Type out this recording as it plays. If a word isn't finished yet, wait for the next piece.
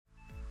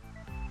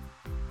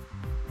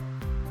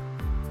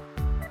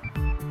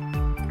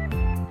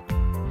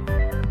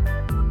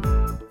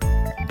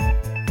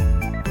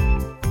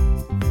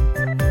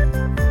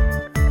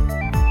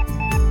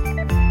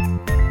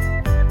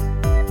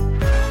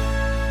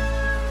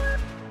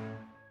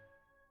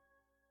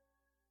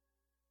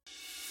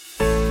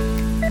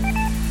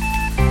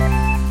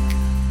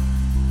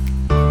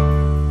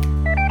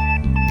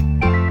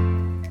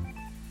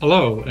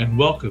Hello and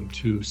welcome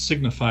to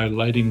Signify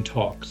Lighting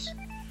Talks.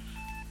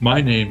 My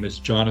name is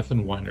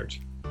Jonathan Weinert,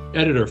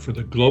 editor for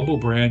the Global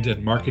Brand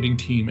and Marketing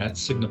team at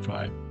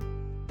Signify.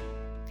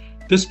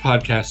 This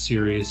podcast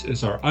series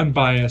is our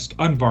unbiased,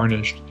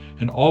 unvarnished,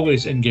 and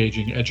always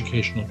engaging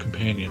educational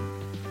companion.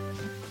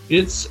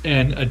 It's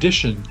an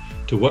addition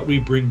to what we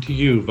bring to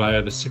you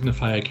via the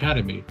Signify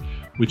Academy,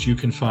 which you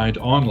can find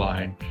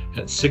online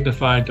at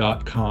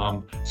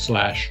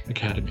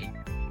signify.com/academy.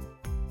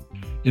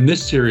 In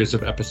this series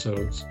of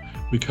episodes,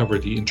 we cover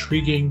the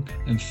intriguing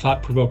and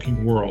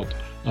thought-provoking world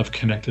of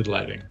connected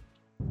lighting.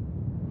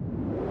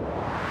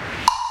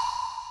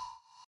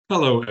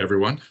 Hello,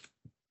 everyone.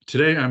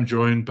 Today I'm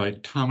joined by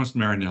Thomas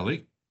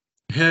Marinelli,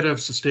 Head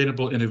of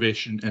Sustainable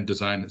Innovation and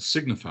Design at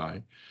Signify,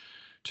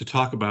 to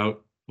talk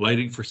about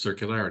lighting for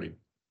circularity.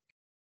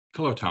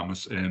 Hello,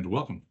 Thomas, and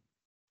welcome.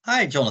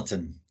 Hi,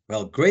 Jonathan.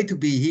 Well, great to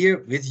be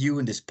here with you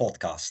in this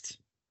podcast.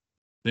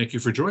 Thank you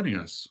for joining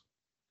us.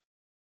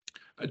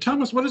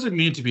 Thomas, what does it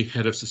mean to be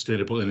Head of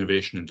Sustainable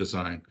Innovation and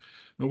Design?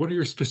 What are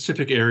your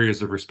specific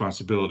areas of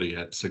responsibility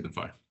at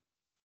Signify?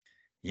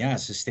 Yeah,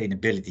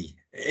 sustainability.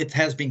 It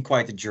has been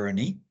quite a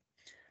journey.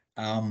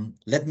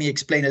 Let me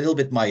explain a little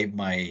bit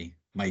my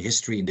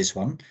history in this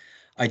one.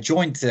 I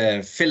joined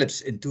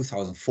Philips in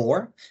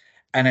 2004,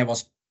 and I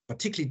was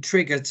particularly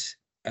triggered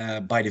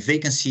by the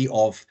vacancy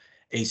of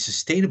a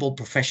sustainable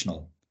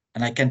professional.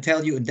 And I can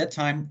tell you, in that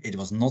time, it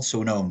was not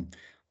so known,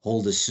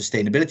 all the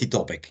sustainability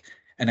topic.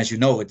 And as you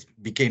know, it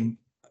became,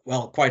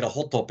 quite a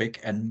hot topic,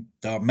 and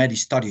there are many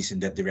studies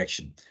in that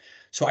direction.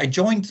 So I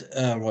joined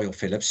Royal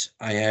Philips.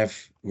 I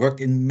have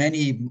worked in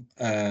many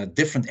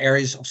different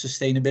areas of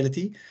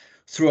sustainability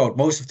throughout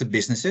most of the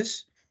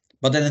businesses.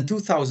 But then in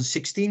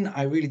 2016,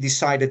 I really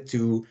decided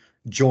to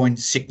join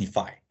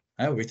Signify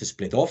with the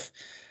split off,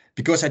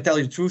 because I tell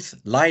you the truth,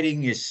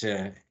 lighting is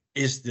the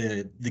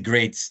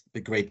great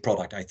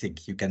product. I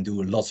think you can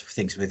do lots of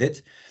things with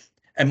it.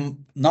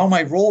 And now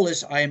my role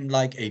is I'm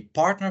like a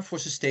partner for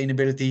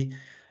sustainability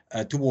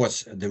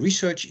towards the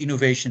research,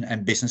 innovation,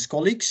 and business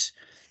colleagues.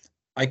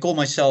 I call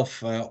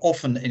myself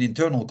often an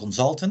internal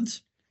consultant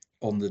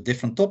on the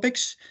different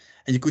topics.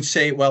 And you could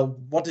say, well,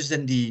 what is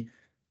then the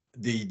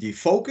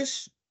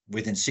focus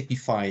within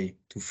Signify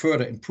to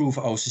further improve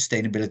our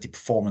sustainability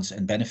performance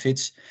and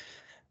benefits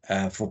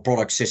for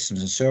product systems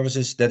and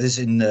services? That is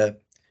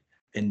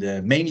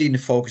mainly in the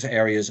focus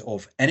areas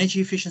of energy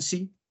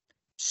efficiency,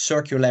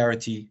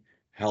 circularity,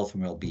 health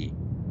and well-being.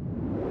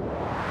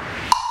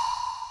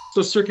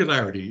 So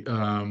circularity,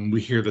 we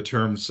hear the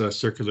terms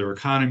circular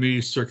economy,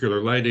 circular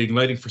lighting,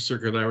 lighting for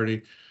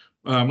circularity.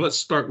 Let's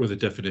start with a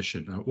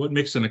definition. What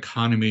makes an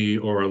economy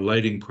or a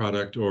lighting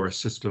product or a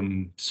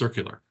system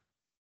circular?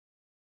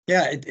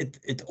 Yeah,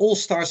 it all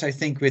starts, I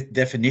think, with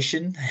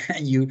definition.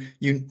 And you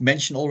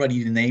mentioned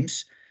already the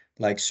names.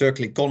 Like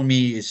circular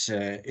economy is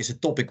a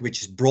topic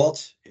which is broad,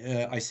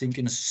 I think,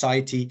 in a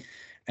society.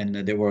 And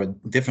there were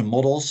different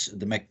models.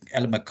 The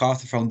Ellen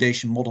MacArthur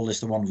Foundation model is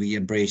the one we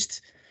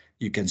embraced,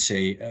 you can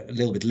say, a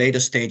little bit later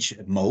stage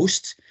at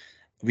most.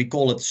 We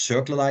call it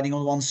circular lighting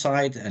on one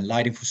side and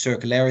lighting for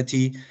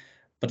circularity.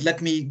 But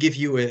let me give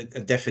you a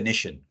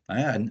definition.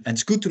 And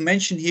it's good to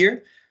mention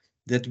here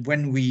that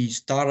when we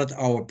started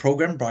our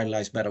program, Brighter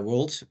Lives, Better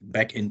World,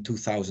 back in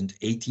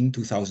 2018,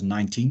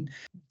 2019,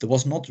 there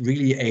was not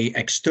really an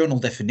external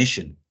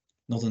definition,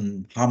 not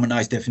a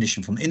harmonized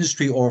definition from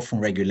industry or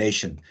from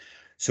regulation.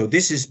 So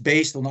this is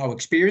based on our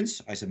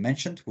experience, as I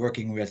mentioned,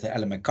 working with the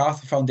Ellen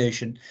MacArthur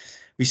Foundation.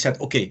 We said,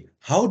 okay,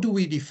 how do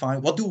we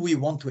define, what do we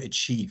want to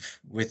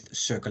achieve with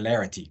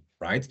circularity,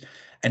 right?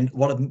 And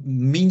what it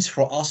means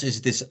for us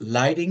is this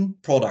lighting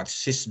products,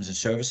 systems and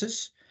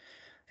services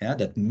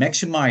that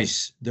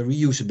maximize the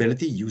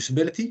reusability,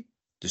 usability,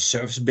 the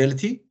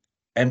serviceability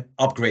and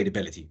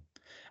upgradability.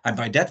 And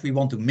by that, we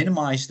want to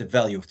minimize the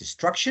value of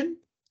destruction.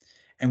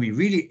 And we're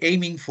really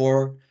aiming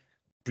for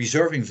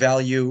preserving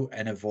value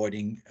and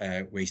avoiding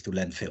waste to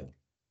landfill.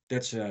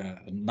 That's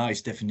a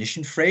nice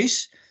definition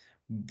phrase.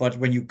 But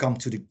when you come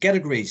to the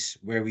categories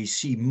where we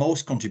see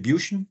most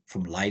contribution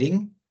from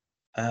lighting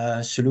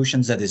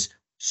solutions, that is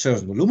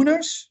serviceable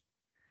luminaires,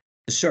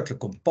 the circular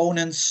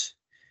components.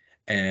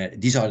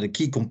 These are the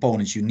key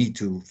components you need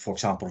to, for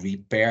example,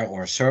 repair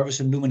or service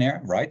a luminaire,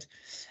 right?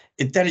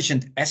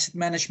 Intelligent asset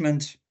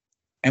management.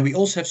 And we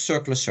also have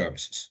circular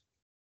services.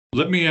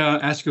 Let me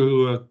ask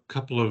you a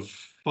couple of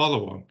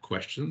follow-on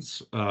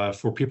questions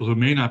for people who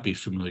may not be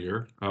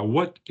familiar.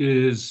 What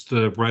is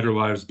the Brighter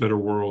Lives, Better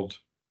World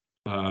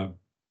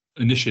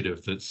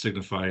initiative that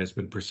Signify has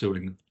been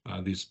pursuing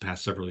these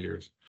past several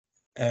years?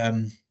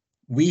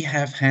 We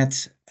have had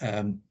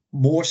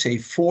more, say,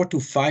 4 to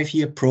 5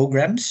 year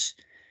programs.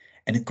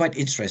 And it's quite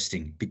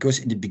interesting because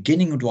in the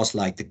beginning, it was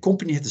like the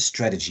company had a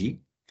strategy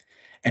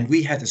and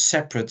we had a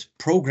separate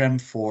program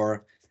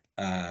for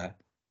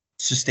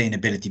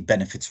sustainability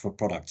benefits for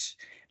products.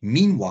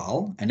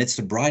 Meanwhile, and it's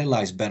the Brighter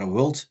Lives, Better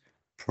World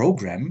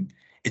program,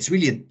 it's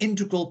really an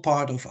integral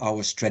part of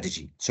our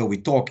strategy. So we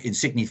talk in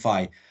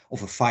Signify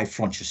of a 5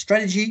 frontier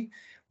strategy,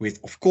 with,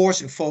 of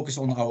course, a focus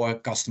on our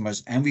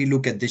customers, and we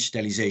look at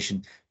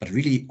digitalization, but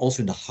really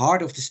also in the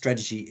heart of the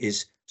strategy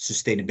is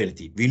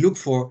sustainability. We look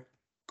for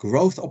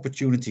growth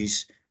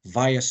opportunities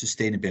via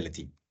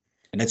sustainability.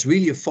 And that's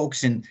really a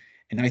focus and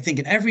I think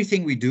in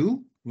everything we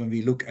do, when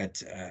we look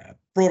at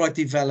product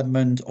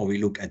development or we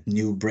look at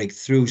new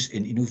breakthroughs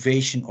in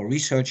innovation or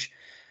research,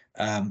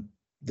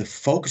 the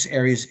focus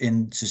areas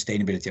in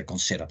sustainability are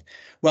considered.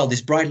 Well,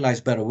 this Bright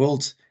Lives, Better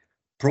World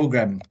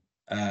program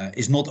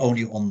is not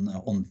only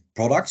on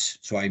products.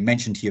 So I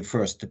mentioned here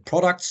first the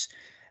products.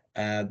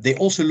 They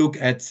also look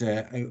at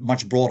a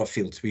much broader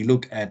field. We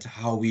look at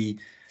how we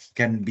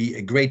can be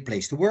a great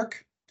place to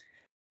work.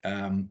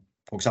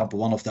 For example,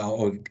 one of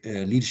our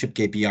leadership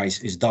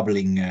KPIs is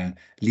doubling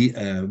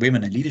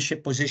women in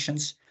leadership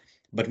positions,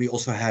 but we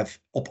also have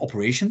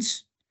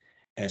operations,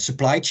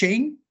 supply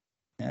chain.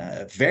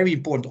 Very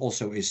important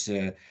also is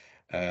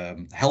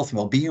health and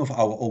well-being of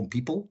our own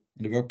people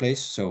in the workplace,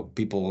 so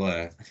people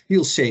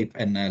feel safe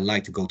and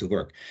like to go to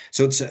work.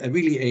 So it's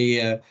really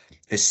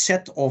a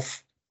set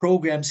of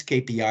programs,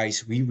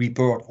 KPIs we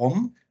report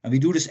on, and we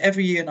do this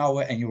every year in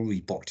our annual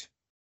report.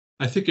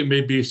 I think it may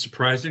be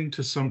surprising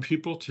to some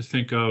people to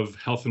think of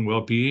health and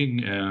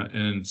well-being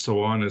and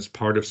so on as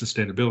part of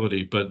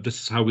sustainability, but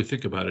this is how we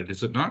think about it,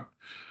 is it not?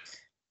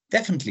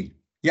 Definitely,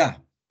 yeah,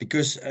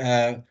 because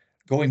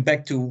going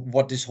back to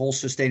what this whole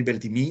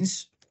sustainability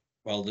means,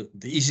 well,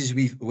 the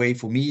easiest way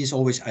for me is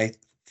always I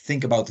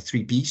think about the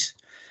 3 Ps.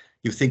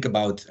 You think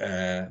about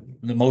the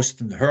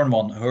most heard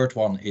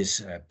one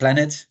is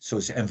planet, so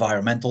it's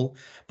environmental,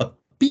 but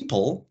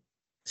people,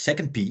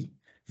 second P,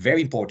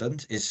 very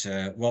important, is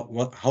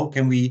how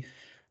can we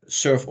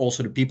serve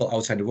also the people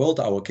outside the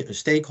world, our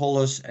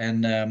stakeholders,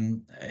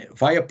 and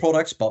via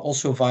products, but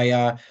also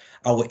via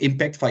our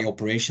impact, via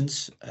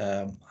operations.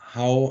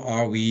 How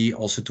are we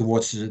also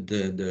towards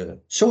the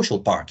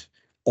social part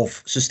of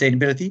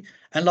sustainability?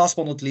 And last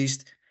but not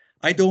least,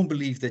 I don't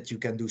believe that you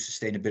can do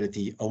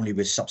sustainability only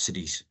with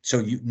subsidies. So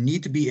you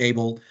need to be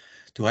able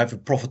to have a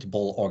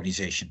profitable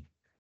organization.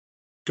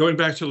 Going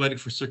back to Lighting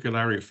for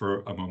Circularity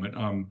for a moment,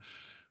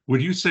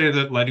 would you say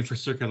that Lighting for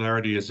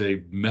Circularity is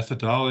a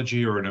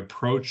methodology or an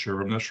approach,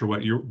 or I'm not sure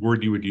what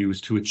word you would use,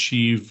 to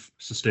achieve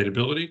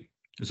sustainability?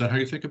 Is that how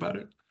you think about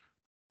it?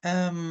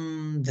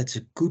 That's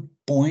a good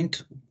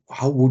point.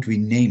 How would we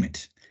name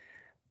it?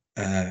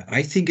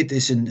 I think it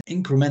is an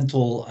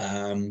incremental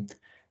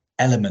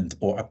element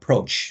or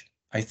approach.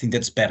 I think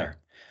that's better.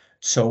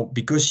 So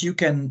because you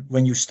can,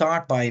 when you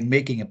start by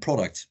making a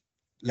product,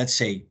 let's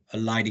say a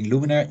lighting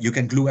luminaire, you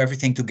can glue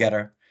everything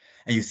together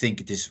and you think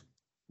it is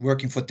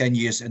working for 10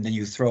 years and then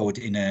you throw it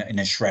in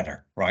a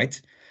shredder, right?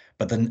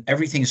 But then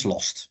everything is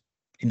lost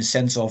in the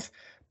sense of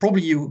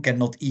probably you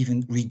cannot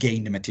even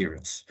regain the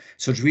materials.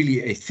 So it's really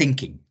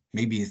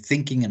maybe a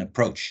thinking and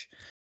approach.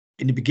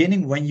 In the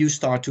beginning, when you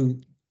start to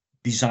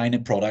design a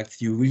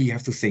product, you really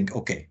have to think,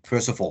 okay,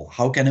 first of all,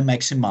 how can I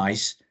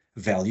maximize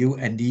value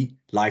and the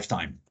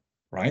lifetime,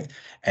 right?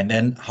 And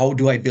then how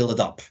do I build it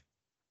up,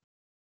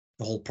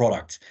 the whole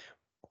product?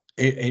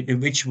 In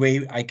which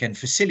way I can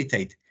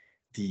facilitate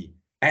the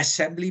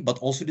assembly, but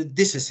also the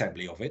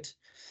disassembly of it.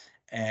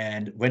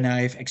 And when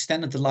I've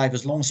extended the life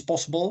as long as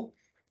possible,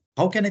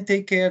 how can I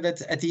take care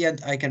that at the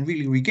end I can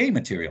really regain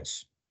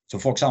materials? So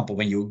for example,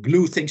 when you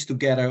glue things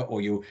together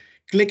or you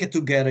click it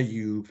together,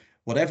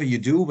 whatever you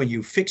do, when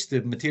you fix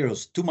the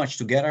materials too much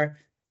together,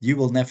 you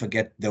will never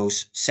get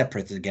those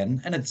separated again,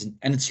 and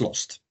it's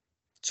lost.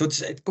 So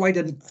it's quite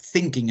a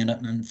thinking and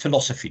a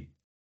philosophy.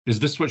 Is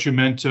this what you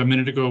meant a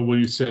minute ago when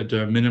you said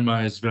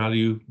minimize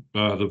value,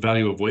 the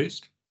value of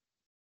waste?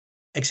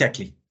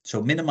 Exactly.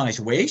 So minimize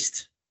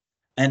waste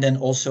and then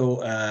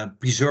also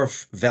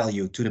preserve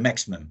value to the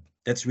maximum.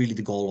 That's really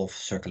the goal of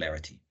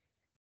circularity.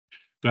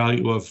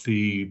 Value of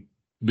the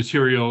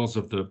materials,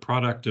 of the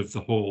product, of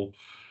the whole.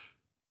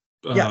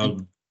 Yeah,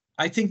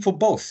 I think for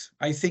both.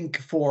 I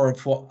think for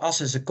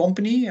us as a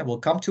company, and we'll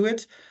come to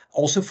it,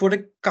 also for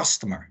the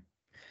customer.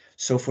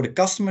 So for the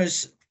customer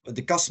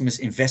is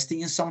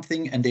investing in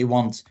something and they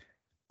want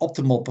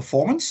optimal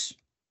performance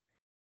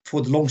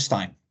for the longest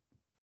time.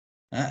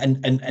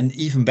 And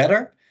even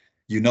better,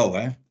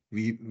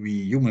 we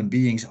human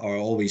beings are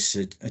always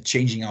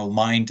changing our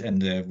mind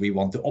and we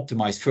want to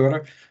optimize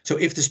further. So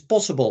if it is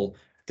possible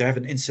to have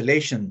an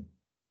installation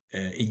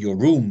in your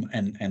room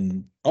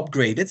and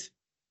upgrade it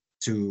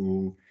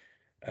to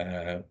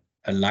a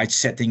light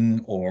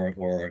setting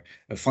or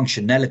a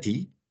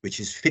functionality which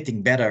is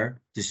fitting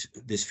better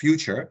this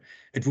future,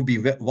 it would be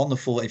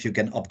wonderful if you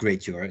can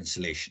upgrade your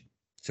installation.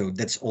 So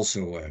that's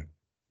also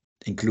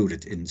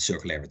included in the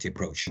circularity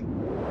approach.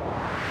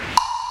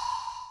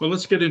 Well,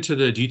 let's get into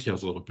the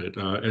details a little bit.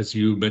 As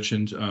you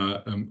mentioned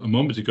a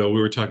moment ago, we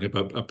were talking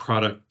about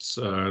products,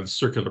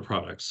 circular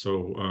products.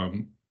 So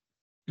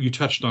you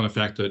touched on the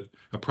fact that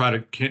a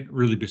product can't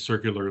really be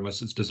circular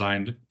unless it's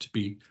designed to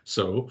be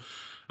so,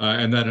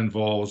 and that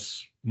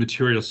involves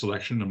material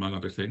selection, among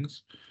other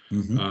things.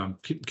 Mm-hmm.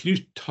 Can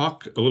you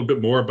talk a little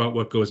bit more about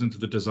what goes into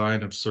the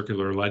design of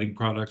circular lighting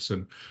products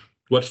and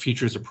what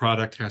features a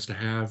product has to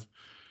have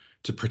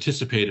to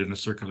participate in a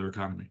circular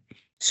economy.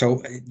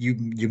 So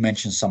you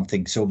mentioned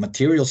something. So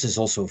materials is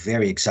also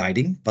very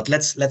exciting, but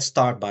let's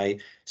start by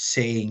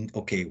saying,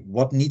 okay,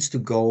 what needs to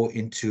go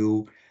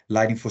into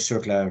lighting for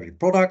circularity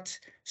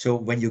product? So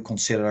when you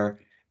consider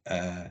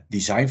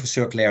design for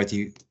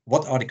circularity,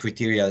 what are the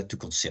criteria to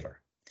consider?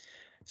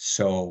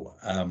 So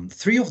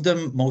three of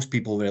them most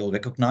people will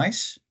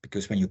recognize,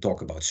 because when you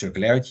talk about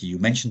circularity, you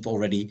mentioned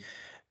already,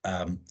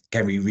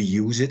 can we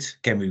reuse it?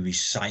 Can we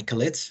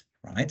recycle it?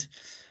 Right?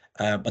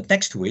 But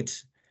next to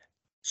it,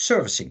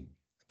 servicing.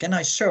 Can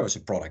I service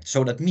a product?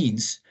 So that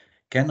means,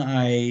 can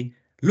I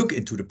look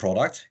into the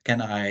product?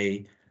 Can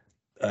I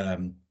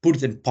put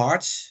it in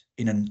parts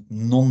in a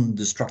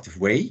non-destructive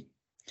way,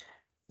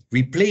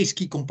 replace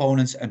key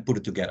components and put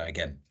it together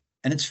again?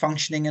 And it's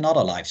functioning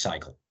another life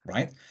cycle,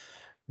 right?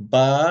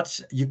 But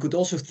you could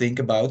also think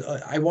about,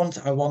 I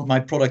want my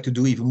product to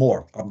do even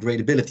more.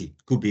 Upgradability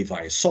could be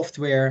via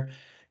software,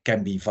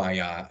 can be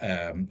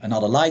via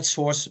another light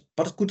source,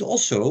 but it could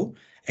also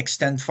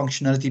extend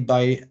functionality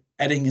by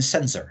adding a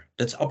sensor.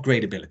 That's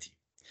upgradability.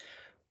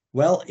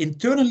 Well,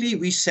 internally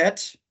we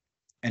said,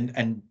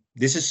 and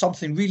this is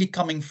something really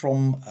coming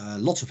from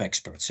lots of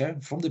experts,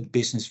 from the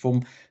business,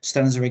 from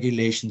standards and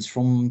regulations,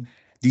 from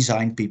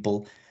design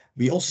people.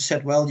 We also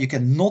said, well, you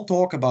cannot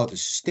talk about a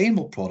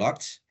sustainable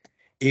product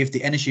if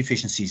the energy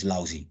efficiency is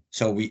lousy.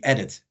 So we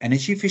added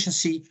energy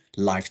efficiency,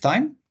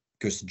 lifetime,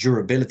 because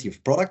durability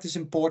of product is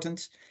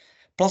important,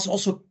 plus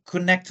also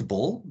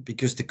connectable,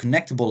 because the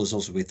connectable is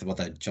also with what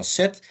I just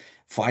said,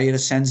 via the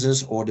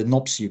sensors or the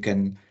knobs. You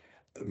can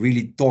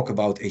really talk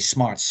about a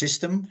smart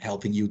system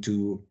helping you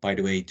to, by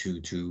the way,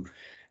 to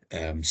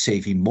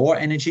save even more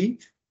energy.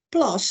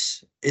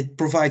 Plus, it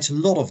provides a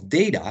lot of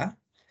data,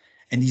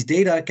 and these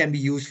data can be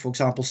used, for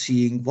example,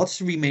 seeing what's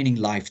the remaining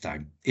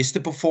lifetime. Is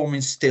the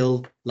performance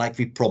still like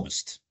we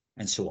promised,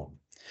 and so on.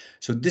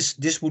 So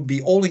this would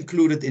be all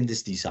included in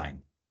this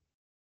design.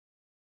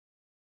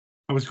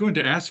 I was going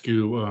to ask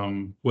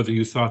you whether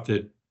you thought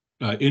that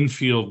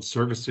in-field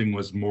servicing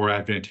was more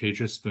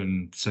advantageous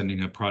than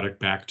sending a product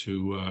back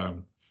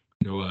to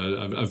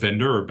a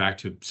vendor or back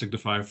to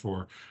Signify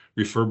for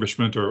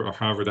refurbishment or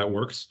however that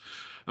works.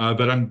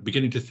 But I'm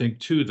beginning to think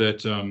too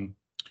that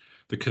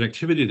the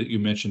connectivity that you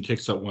mentioned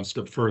takes that one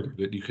step further,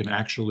 that you can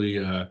actually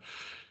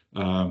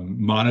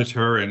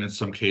monitor and in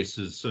some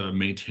cases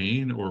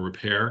maintain or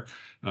repair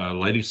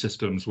lighting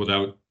systems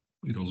without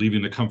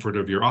leaving the comfort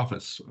of your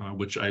office,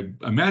 which I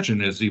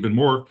imagine is even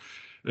more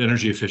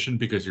energy efficient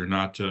because you're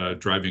not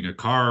driving a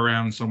car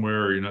around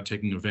somewhere, or you're not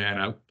taking a van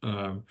out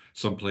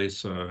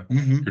someplace.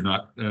 You're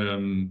not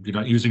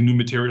using new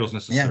materials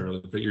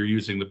necessarily, but you're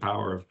using the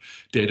power of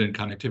data and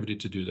connectivity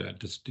to do that.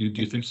 Do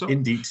you think so?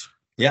 Indeed.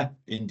 Yeah,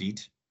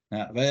 indeed.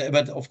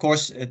 But of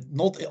course,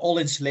 not all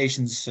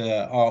installations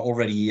are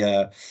already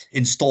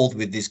installed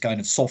with this kind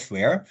of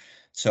software.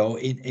 So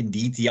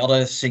indeed, the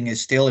other thing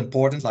is still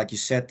important, like you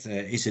said,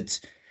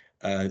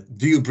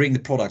 do you bring the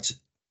product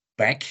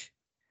back?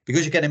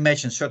 Because you can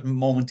imagine a certain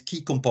moment, key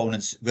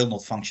components will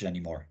not function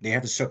anymore. They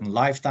have a certain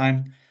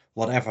lifetime,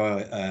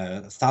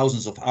 whatever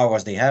thousands of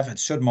hours they have, at a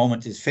certain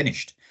moment it's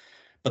finished.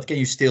 But can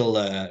you still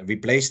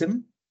replace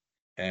them?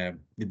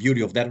 The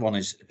beauty of that one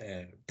is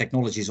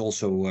technology is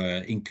also,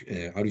 how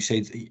do you say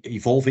it,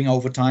 evolving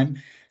over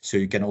time. So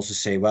you can also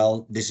say,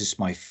 well,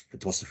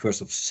 it was the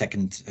first of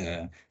second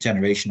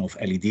generation of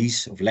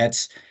LEDs, of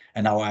LEDs,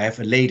 and now I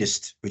have a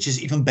latest, which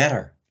is even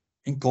better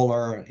in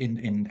color,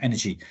 in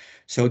energy.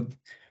 So,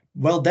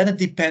 well, then it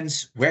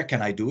depends, where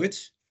can I do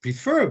it?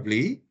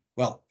 Preferably,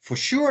 well, for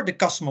sure, the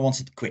customer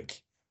wants it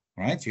quick,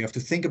 right? You have to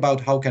think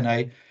about how can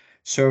I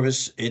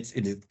service it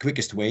in the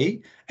quickest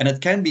way. And it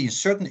can be, in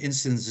certain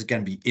instances, it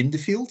can be in the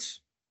field.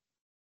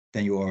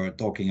 Then you are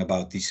talking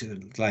about these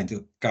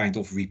kind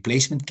of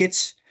replacement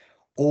kits,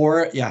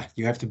 or yeah,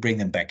 you have to bring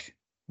them back,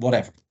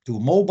 whatever, to a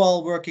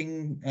mobile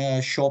working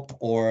shop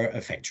or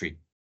a factory.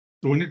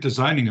 So when you're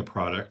designing a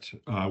product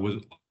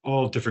with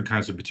all different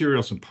kinds of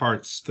materials and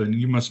parts, then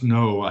you must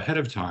know ahead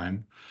of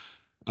time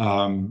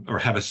or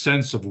have a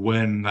sense of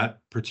when that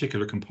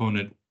particular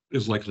component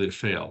is likely to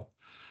fail.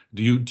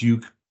 Do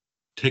you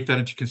take that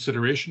into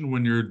consideration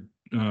when you're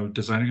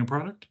designing a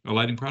product, a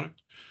lighting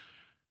product?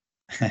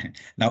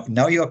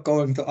 Now you're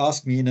going to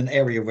ask me in an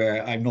area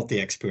where I'm not the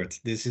expert.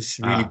 This is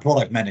really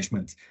product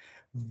management.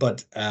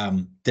 But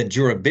the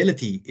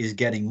durability is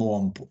getting more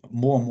and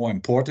more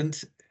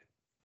important,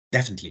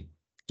 definitely,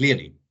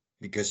 clearly,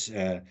 because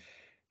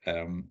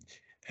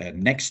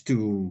next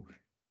to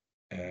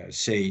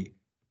say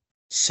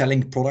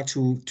selling product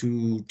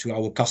to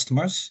our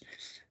customers,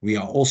 we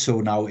are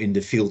also now in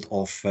the field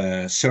of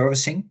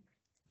servicing.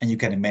 And you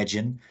can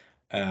imagine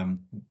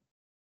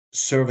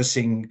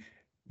servicing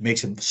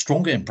makes a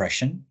stronger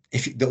impression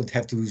if you don't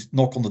have to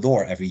knock on the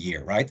door every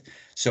year, right?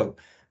 So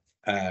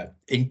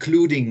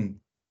including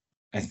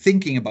and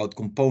thinking about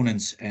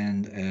components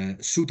and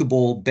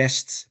suitable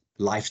best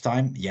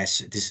lifetime, yes,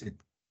 it is.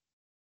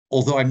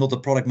 Although I'm not a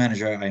product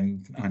manager,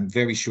 I'm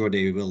very sure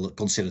they will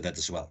consider that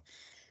as well.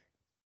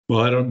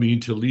 Well, I don't mean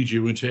to lead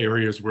you into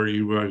areas where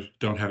you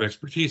don't have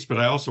expertise, but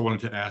I also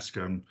wanted to ask,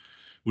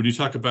 When you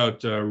talk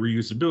about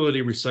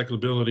reusability,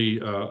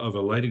 recyclability of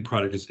a lighting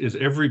product, is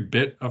every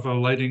bit of a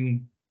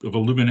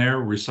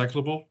luminaire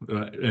recyclable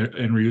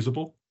and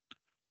reusable?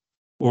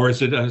 Or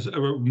is it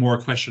more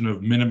a question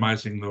of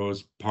minimizing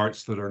those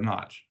parts that are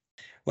not?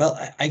 Well,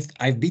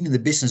 I've been in the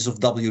business of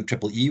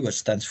WEEE, which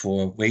stands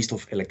for Waste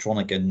of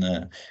Electronic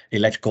and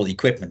Electrical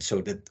Equipment.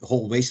 So the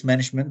whole waste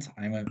management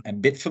I'm a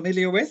bit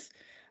familiar with.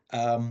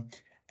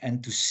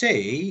 And to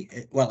say,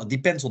 well, it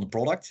depends on the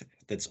product.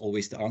 That's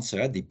always the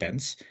answer. It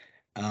depends.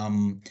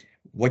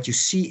 What you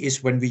see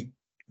is when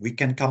we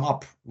can come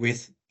up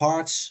with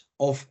parts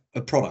of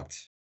a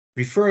product,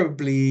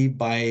 preferably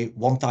by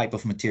one type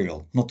of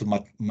material, not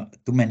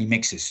too many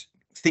mixes.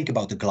 Think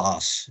about the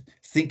glass.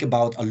 Think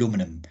about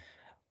aluminum.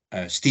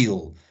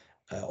 Steel,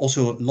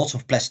 also lots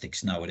of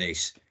plastics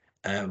nowadays.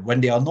 When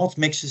they are not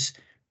mixes,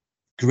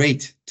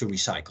 great to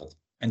recycle,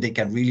 and they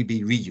can really be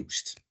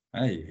reused.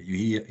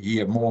 You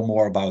hear more and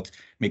more about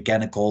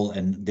mechanical,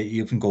 and they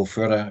even go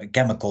further,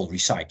 chemical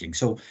recycling.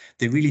 So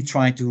they really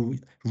try to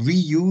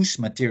reuse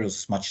materials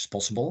as much as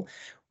possible.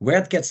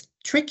 Where it gets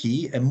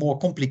tricky and more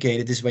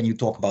complicated is when you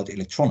talk about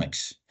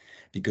electronics,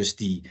 because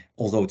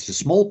although it's a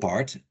small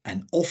part,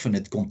 and often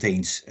it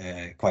contains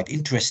quite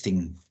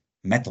interesting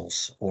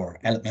metals or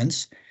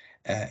elements,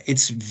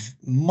 it's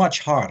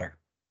much harder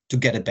to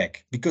get it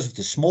back because of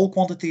the small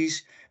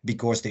quantities,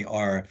 because they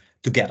are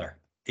together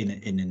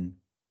in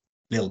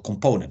little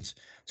components.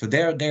 So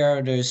there's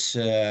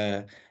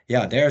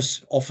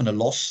often a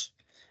loss,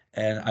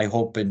 and I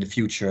hope in the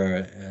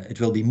future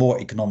it will be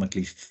more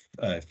economically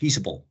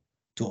feasible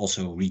to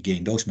also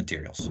regain those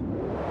materials.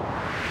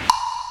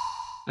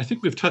 I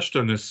think we've touched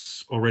on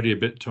this already a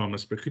bit,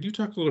 Thomas, but could you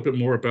talk a little bit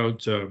more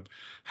about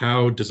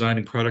how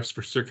designing products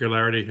for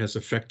circularity has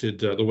affected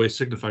the way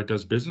Signify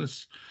does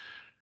business?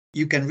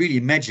 You can really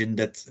imagine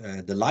that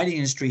the lighting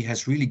industry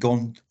has really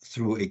gone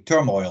through a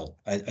turmoil,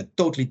 a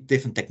totally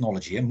different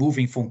technology, and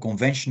moving from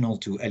conventional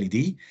to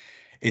LED.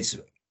 It's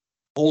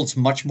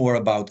much more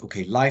about,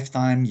 okay,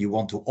 lifetime. You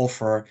want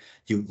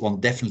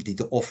definitely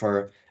to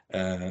offer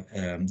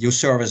your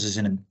services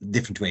in a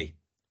different way.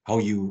 How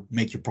you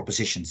make your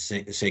propositions,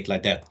 say it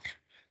like that.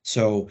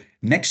 So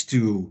next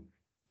to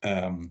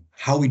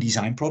how we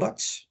design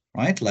products,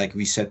 right? Like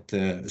we said,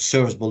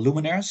 serviceable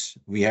luminaires.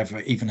 We have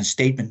even a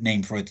statement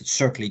name for it,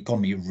 circular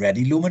economy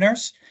ready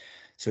luminaires.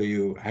 So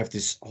you have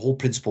this whole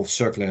principle of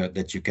circular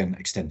that you can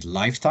extend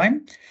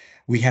lifetime.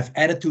 We have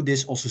added to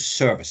this also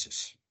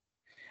services.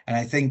 And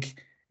I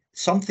think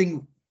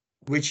something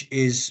which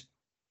is,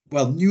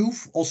 well, new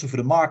also for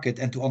the market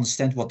and to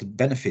understand what the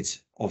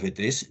benefits of it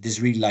is. It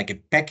is really like a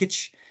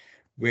package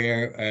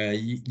where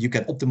you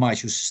can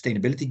optimize your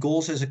sustainability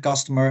goals as a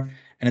customer,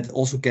 and it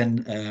also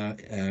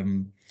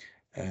can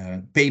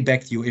pay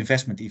back your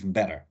investment even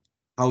better.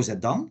 How is that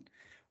done?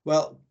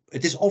 Well,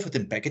 it is offered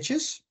in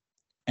packages,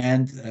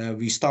 and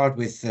we start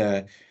with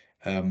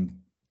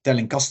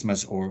telling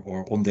customers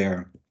or on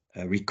their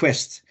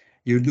request,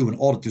 you do an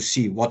audit to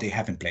see what they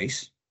have in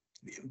place.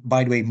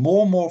 By the way,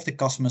 more and more of the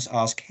customers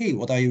ask, hey,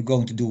 what are you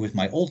going to do with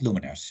my old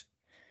luminaires?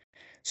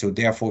 So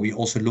therefore, we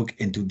also look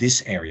into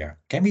this area.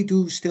 Can we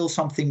do still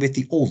something with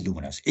the old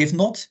luminaires? If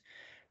not,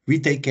 we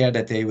take care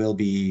that they will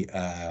be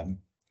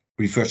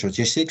reverse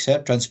logistics,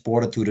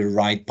 transported to the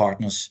right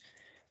partners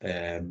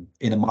in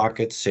the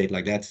market, say it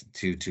like that,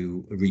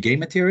 to regain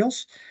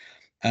materials.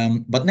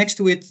 But next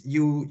to it,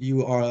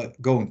 you are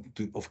going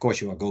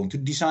to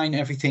design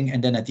everything,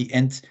 and then at the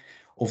end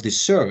of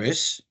this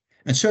service,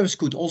 and service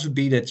could also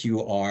be that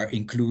you are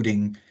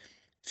including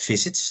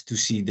visits to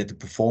see that the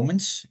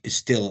performance is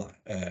still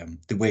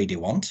the way they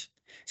want.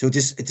 So it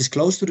is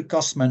close to the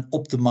customer and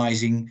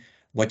optimizing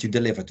what you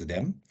deliver to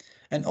them,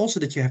 and also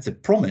that you have the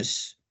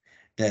promise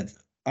that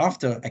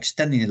after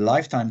extending the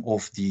lifetime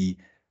of the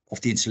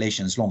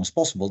installation as long as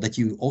possible, that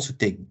you also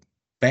take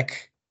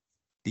back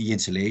the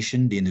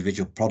installation, the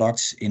individual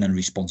products in a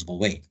responsible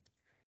way.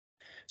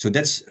 So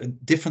that's a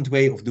different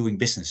way of doing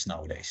business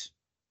nowadays.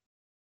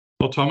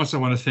 Well, Thomas, I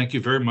want to thank you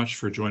very much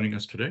for joining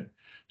us today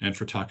and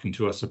for talking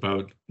to us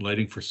about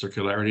lighting for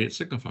circularity at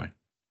Signify.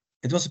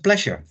 It was a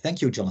pleasure.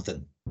 Thank you,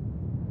 Jonathan.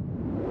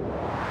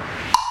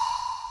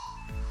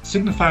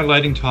 Signify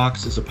Lighting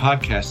Talks is a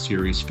podcast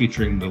series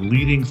featuring the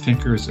leading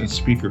thinkers and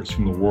speakers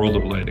from the world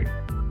of lighting.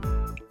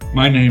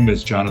 My name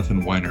is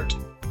Jonathan Weinert.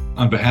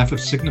 On behalf of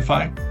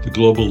Signify, the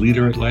global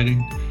leader at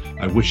lighting,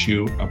 I wish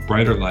you a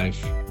brighter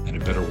life and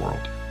a better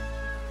world.